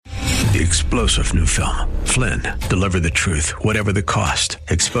The explosive new film, Flynn, deliver the truth, whatever the cost,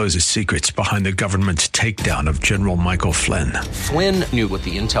 exposes secrets behind the government's takedown of General Michael Flynn. Flynn knew what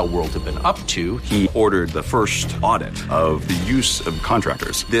the intel world had been up to. He ordered the first audit of the use of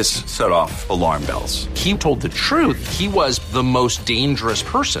contractors. This set off alarm bells. He told the truth. He was the most dangerous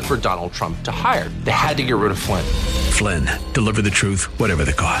person for Donald Trump to hire. They had to get rid of Flynn. Flynn, deliver the truth, whatever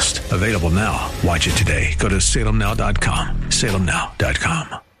the cost. Available now. Watch it today. Go to salemnow.com.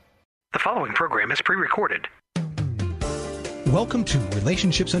 salemnow.com. The following program is pre-recorded. Welcome to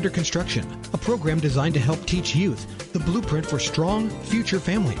Relationships Under Construction, a program designed to help teach youth the blueprint for strong future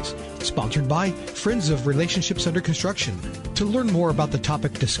families. Sponsored by Friends of Relationships Under Construction. To learn more about the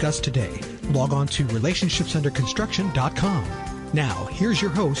topic discussed today, log on to relationshipsunderconstruction.com. Now, here's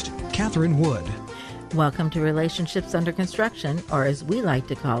your host, Catherine Wood. Welcome to Relationships Under Construction, or as we like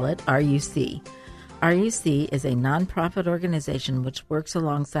to call it, RUC. RUC is a nonprofit organization which works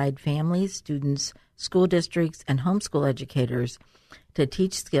alongside families, students, school districts, and homeschool educators to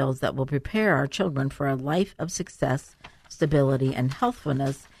teach skills that will prepare our children for a life of success, stability, and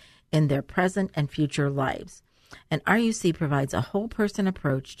healthfulness in their present and future lives. And RUC provides a whole-person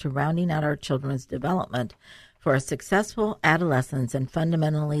approach to rounding out our children's development for a successful adolescence and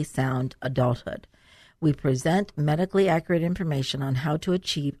fundamentally sound adulthood. We present medically accurate information on how to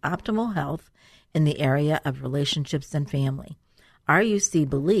achieve optimal health in the area of relationships and family. RUC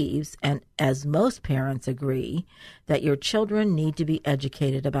believes, and as most parents agree, that your children need to be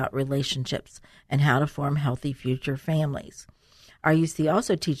educated about relationships and how to form healthy future families. RUC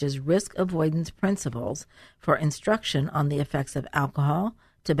also teaches risk avoidance principles for instruction on the effects of alcohol,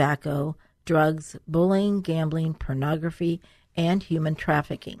 tobacco, drugs, bullying, gambling, pornography, and human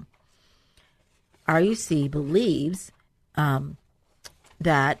trafficking. RUC believes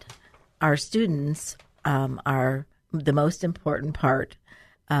that our students are the most important part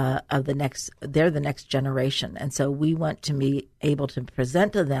of they're the next generation. And so we want to be able to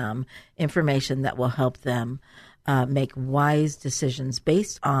present to them information that will help them make wise decisions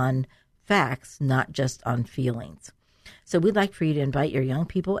based on facts, not just on feelings. So we'd like for you to invite your young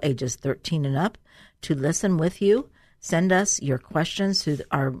people ages 13 and up to listen with you. Send us your questions through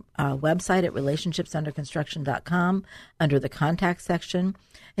our website at relationshipsunderconstruction.com under the contact section.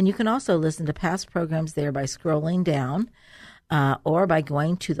 And you can also listen to past programs there by scrolling down or by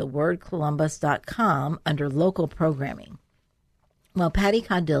going to thewordcolumbus.com under local programming. Well, Patty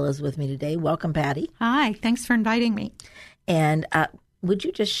Caudill is with me today. Welcome, Patty. Hi. Thanks for inviting me. And would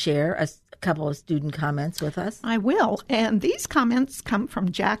you just share a couple of student comments with us? I will. And these comments come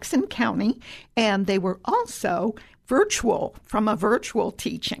from Jackson County, and they were also virtual, from a virtual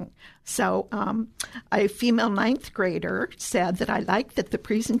teaching. So a female ninth grader said that I liked that the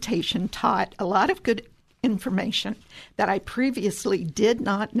presentation taught a lot of good information that I previously did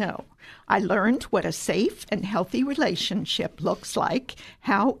not know. I learned what a safe and healthy relationship looks like,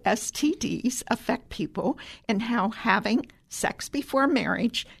 how STDs affect people, and how having sex before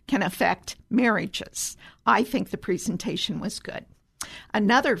marriage can affect marriages. I think the presentation was good.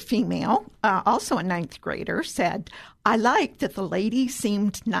 Another female, also a ninth grader, said, I liked that the lady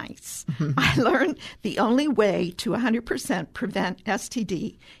seemed nice. I learned the only way to 100% prevent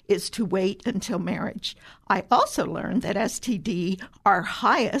STD is to wait until marriage. I also learned that STD are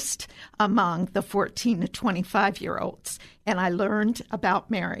highest among the 14 to 25-year-olds, and I learned about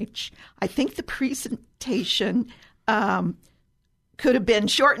marriage. I think the presentation could have been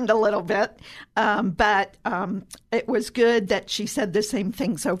shortened a little bit, but it was good that she said the same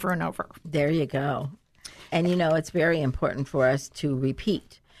things over and over. There you go. And, you know, it's very important for us to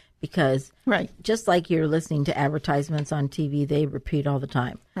repeat because just like you're listening to advertisements on TV, they repeat all the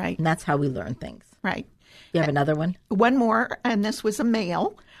time. Right. And that's how we learn things. Right. You have another one? One more, and this was a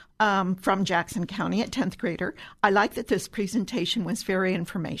male from Jackson County, a 10th grader. I like that this presentation was very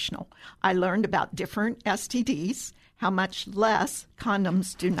informational. I learned about different STDs, how much less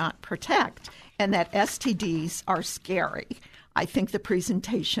condoms do not protect, and that STDs are scary. I think the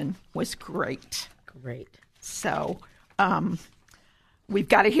presentation was great. Great. So we've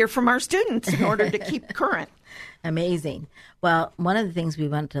got to hear from our students in order to keep current. Amazing. Well, one of the things we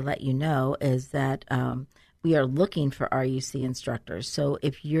want to let you know is that we are looking for RUC instructors. So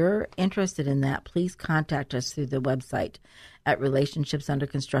if you're interested in that, please contact us through the website at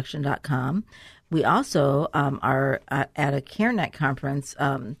relationshipsunderconstruction.com. We also are at a CareNet conference.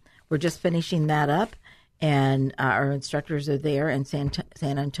 We're just finishing that up, and our instructors are there in San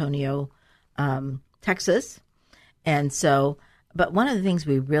Antonio, Texas. And so, but one of the things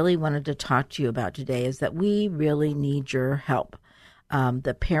we really wanted to talk to you about today is that we really need your help.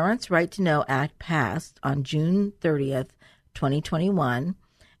 The Parents' Right to Know Act passed on June 30th, 2021,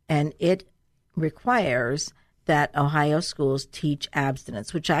 and it requires that Ohio schools teach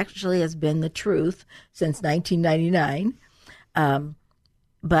abstinence, which actually has been the truth since 1999.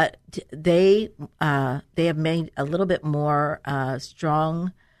 But they have made a little bit more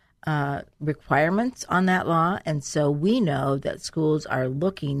strong requirements on that law, and so we know that schools are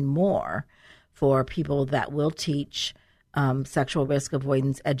looking more for people that will teach sexual risk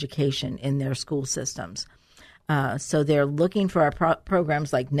avoidance education in their school systems. So they're looking for our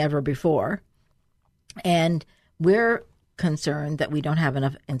programs like never before, and we're concerned that we don't have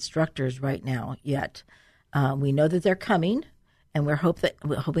enough instructors right now yet. We know that they're coming, and we're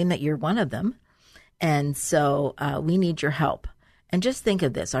hoping that you're one of them. And so we need your help. And just think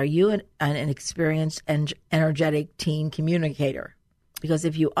of this. Are you an experienced and energetic teen communicator? Because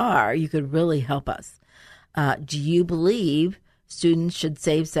if you are, you could really help us. Do you believe students should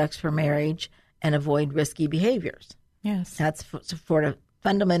save sex for marriage and avoid risky behaviors? Yes. That's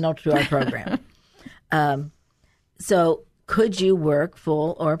fundamental to our program. So could you work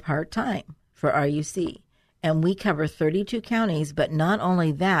full or part-time for RUC? And we cover 32 counties, but not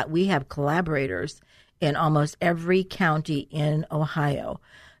only that, we have collaborators in almost every county in Ohio.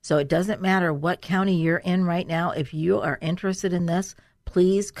 So it doesn't matter what county you're in right now. If you are interested in this,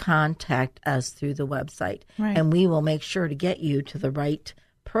 please contact us through the website, and we will make sure to get you to the right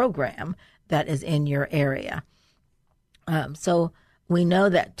program that is in your area. So we know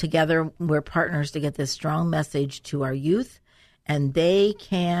that together we're partners to get this strong message to our youth, and they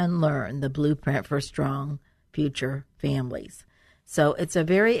can learn the blueprint for strong future families. So it's a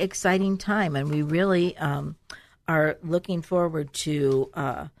very exciting time, and we really are looking forward to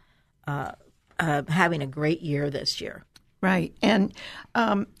having a great year this year. Right. And,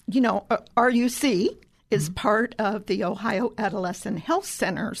 RUC is part of the Ohio Adolescent Health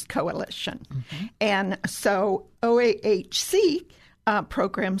Centers Coalition. Mm-hmm. And so OAHC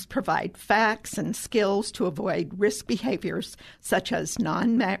programs provide facts and skills to avoid risk behaviors such as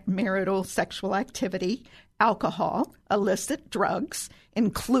non-marital sexual activity, alcohol, illicit drugs,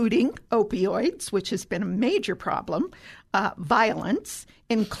 including opioids, which has been a major problem, violence,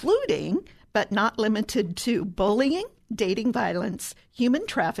 including but not limited to bullying, dating violence, human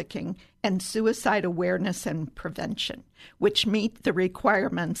trafficking, and suicide awareness and prevention, which meet the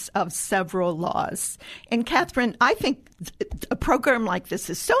requirements of several laws. And Catherine, I think a program like this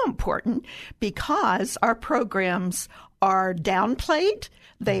is so important because our programs are downplayed,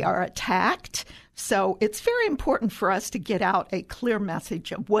 they are attacked. So it's very important for us to get out a clear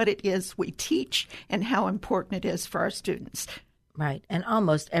message of what it is we teach and how important it is for our students. Right. And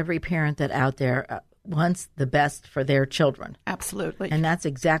almost every parent that out there wants the best for their children. Absolutely. And that's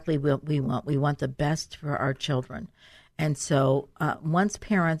exactly what we want. We want the best for our children. And so once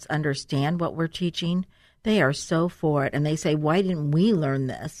parents understand what we're teaching, they are so for it. And they say, why didn't we learn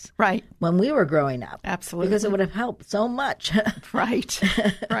this when we were growing up? Absolutely. Because it would have helped so much. Right.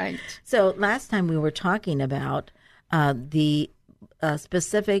 So last time we were talking about the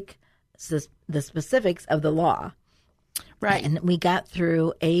specifics of the law. Right. And we got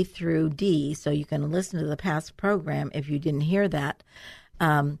through A through D, so you can listen to the past program if you didn't hear that.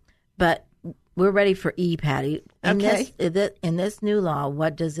 But we're ready for E, Patty. In this new law,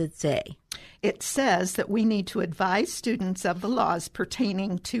 what does it say? It says that we need to advise students of the laws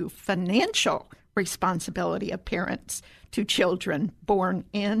pertaining to financial responsibility of parents to children born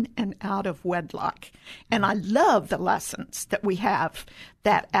in and out of wedlock. And I love the lessons that we have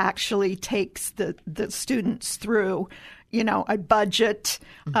that actually takes the students through, a budget,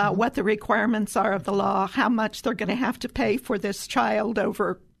 what the requirements are of the law, how much they're going to have to pay for this child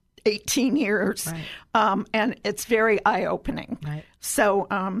over 18 years. Right. And it's very eye-opening. Right. So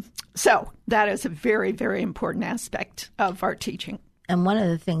that is a very, very important aspect of our teaching. And one of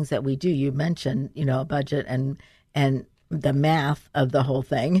the things that we do, you mentioned, a budget and the math of the whole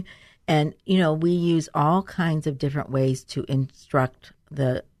thing. And, we use all kinds of different ways to instruct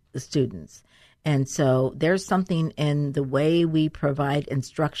the students. And so there's something in the way we provide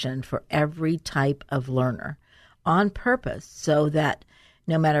instruction for every type of learner on purpose so that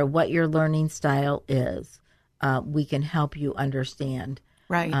no matter what your learning style is, we can help you understand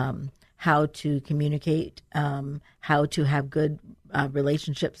how to communicate, how to have good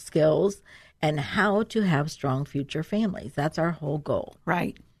relationship skills, and how to have strong future families. That's our whole goal.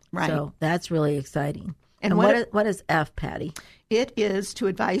 Right. So that's really exciting. And what is F, Patty? It is to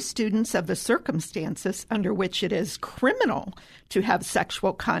advise students of the circumstances under which it is criminal to have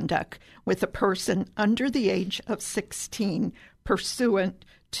sexual conduct with a person under the age of 16 pursuant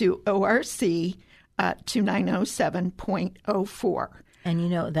to ORC 2907.04.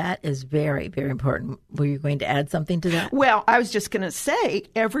 And, that is very, very important. Were you going to add something to that? Well, I was just going to say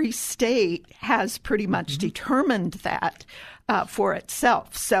every state has pretty much determined that for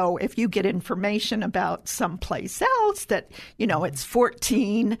itself. So if you get information about someplace else that, it's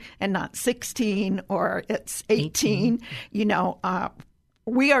 14 and not 16 or it's 18.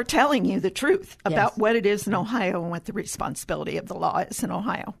 We are telling you the truth about what it is in Ohio and what the responsibility of the law is in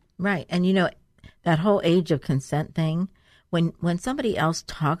Ohio. Right. And, that whole age of consent thing, when somebody else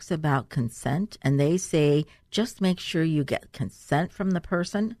talks about consent and they say, just make sure you get consent from the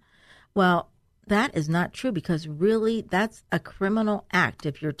person, well, that is not true, because really that's a criminal act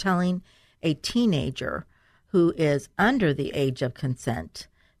if you're telling a teenager who is under the age of consent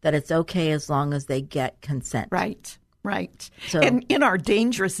that it's okay as long as they get consent. Right. So, and in our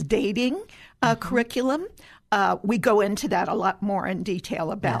dangerous dating curriculum, we go into that a lot more in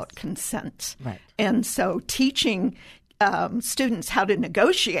detail about consent. Right. And so teaching students how to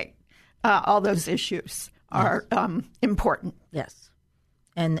negotiate all those issues are important. Yes.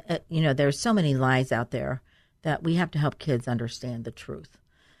 And, there's so many lies out there that we have to help kids understand the truth.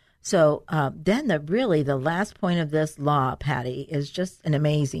 So then the last point of this law, Patty, is just an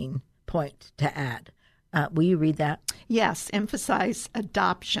amazing point to add. Will you read that? Yes. Emphasize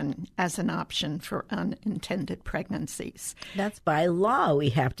adoption as an option for unintended pregnancies. That's by law we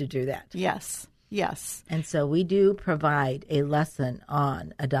have to do that. Yes. And so we do provide a lesson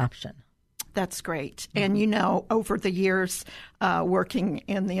on adoption. That's great. And, over the years working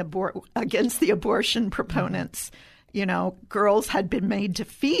in against the abortion proponents, girls had been made to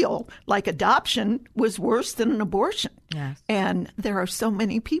feel like adoption was worse than an abortion. Yes. And there are so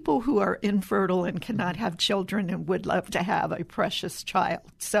many people who are infertile and cannot have children and would love to have a precious child.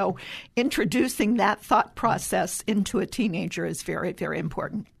 So introducing that thought process into a teenager is very, very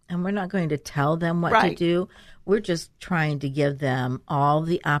important. And we're not going to tell them what to do. We're just trying to give them all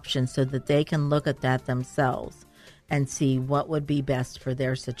the options so that they can look at that themselves and see what would be best for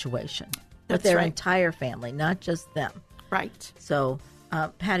their situation. With their entire family, not just them. Right. So,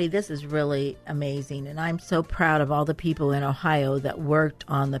 Patty, this is really amazing. And I'm so proud of all the people in Ohio that worked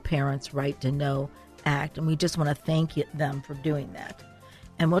on the Parents' Right to Know Act. And we just want to thank them for doing that.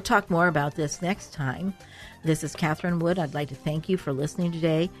 And we'll talk more about this next time. This is Catherine Wood. I'd like to thank you for listening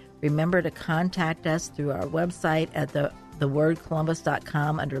today. Remember to contact us through our website at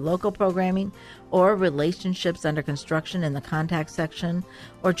thewordcolumbus.com under local programming, or relationships under construction in the contact section,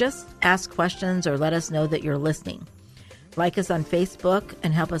 or just ask questions or let us know that you're listening. Like us on Facebook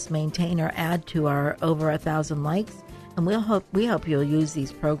and help us maintain or add to our over 1,000 likes. And we hope you'll use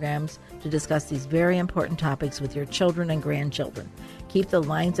these programs to discuss these very important topics with your children and grandchildren. Keep the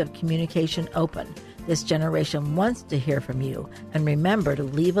lines of communication open. This generation wants to hear from you. And remember to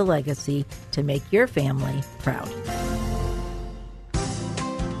leave a legacy to make your family proud.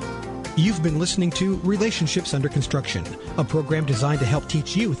 You've been listening to Relationships Under Construction, a program designed to help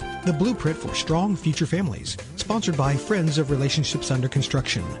teach youth the blueprint for strong future families, sponsored by Friends of Relationships Under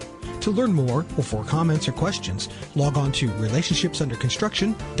Construction. To learn more or for comments or questions, log on to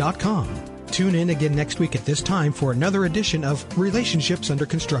relationshipsunderconstruction.com. Tune in again next week at this time for another edition of Relationships Under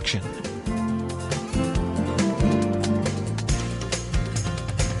Construction.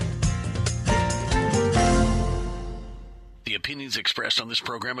 The opinions expressed on this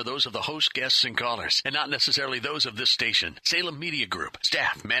program are those of the host, guests, and callers, and not necessarily those of this station, Salem Media Group,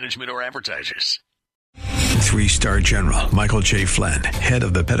 staff, management, or advertisers. 3-star General Michael J. Flynn, head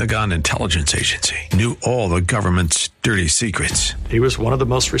of the Pentagon Intelligence Agency, knew all the government's dirty secrets. He was one of the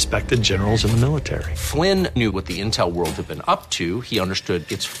most respected generals in the military. Flynn knew what the intel world had been up to. He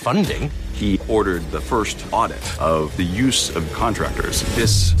understood its funding. He ordered the first audit of the use of contractors.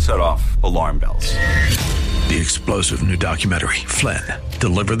 This set off alarm bells. The explosive new documentary, Flynn,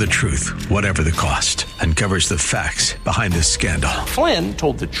 Deliver the Truth, Whatever the Cost, uncovers the facts behind this scandal. Flynn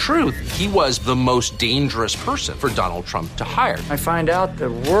told the truth. He was the most dangerous person for Donald Trump to hire. I find out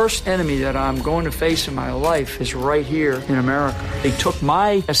the worst enemy that I'm going to face in my life is right here in America. They took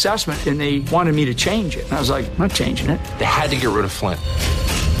my assessment and they wanted me to change it. And I was like, I'm not changing it. They had to get rid of Flynn.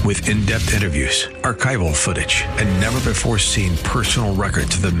 With in-depth interviews, archival footage, and never-before-seen personal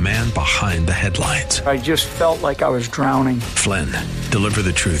records of the man behind the headlines. I just felt like I was drowning. Flynn, Deliver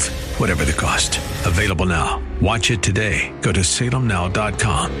the Truth, Whatever the Cost. Available now. Watch it today. Go to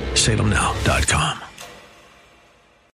salemnow.com. salemnow.com.